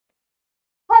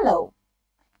Hello!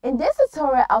 In this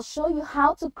tutorial, I'll show you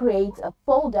how to create a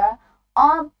folder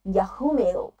on Yahoo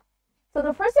Mail. So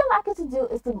the first thing I'd like you to do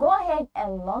is to go ahead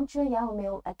and launch your Yahoo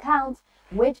Mail account,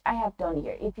 which I have done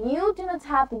here. If you do not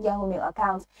have the Yahoo Mail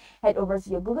account, head over to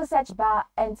your Google search bar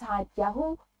and type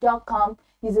yahoo.com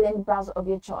using any browser of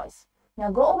your choice. Now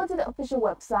go over to the official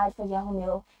website for Yahoo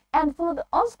Mail and follow the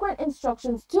on-screen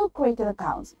instructions to create an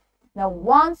account. Now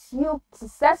once you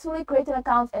successfully create an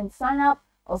account and sign up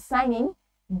or sign in,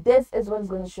 this is what is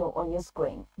going to show on your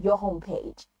screen, your home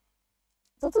page.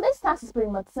 So today's task is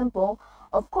pretty much simple.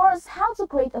 Of course, how to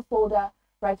create a folder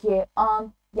right here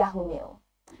on Yahoo Mail.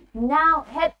 Now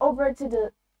head over to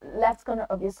the left corner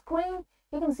of your screen.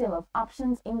 You can see a lot of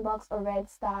options, inbox or red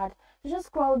start. So just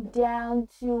scroll down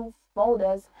to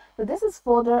folders. So this is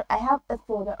folder. I have a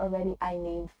folder already I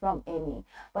named from Amy.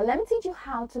 But let me teach you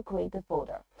how to create the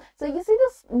folder. So you see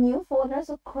this new folder.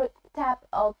 So tap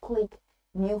or click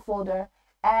new folder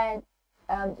and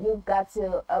you've got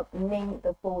to name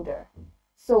the folder.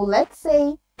 So let's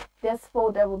say this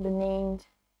folder will be named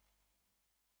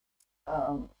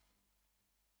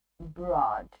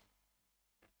broad,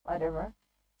 whatever.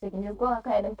 So you can just go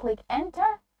ahead and click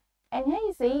enter, and here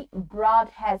you see broad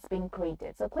has been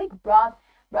created. So click broad.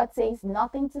 Broad says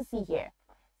nothing to see here.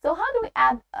 So how do we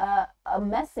add a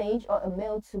message or a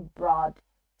mail to broad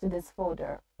to this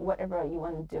folder, whatever you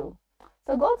want to do?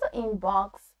 So go to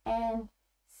inbox and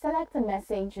select a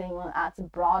message that you want to add to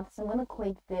broad. So I'm going to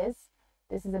click this.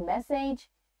 This is a message,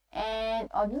 and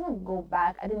I'm just going to go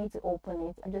back. I don't need to open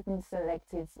it. I just need to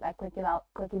select it, like clicking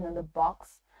on the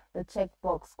box, the check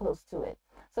box close to it.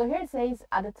 So here it says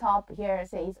at the top, here it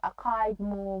says archive,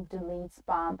 move, delete,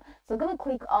 spam. So I'm going to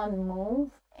click on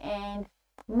move and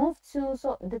move to,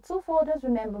 so the two folders,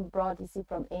 remember broad, you see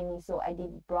from Amy, so I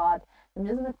did broad. I'm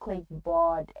just going to click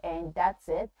broad, and that's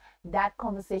it. That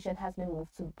conversation has been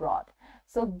moved to broad.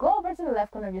 So go over to the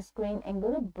left corner of your screen and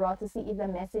go to broad to see if the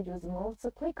message was moved.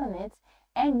 So click on it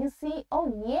and you see,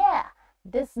 oh yeah,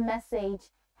 this message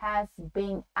has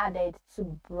been added to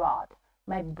broad,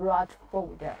 my broad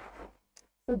folder.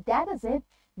 So that is it.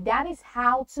 That is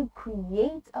how to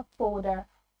create a folder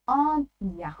on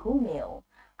Yahoo Mail.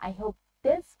 I hope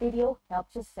this video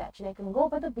helps you search. You can go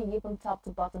over the video from top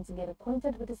to bottom to get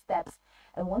acquainted with the steps.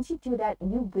 And once you do that,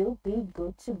 you will be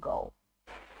good to go.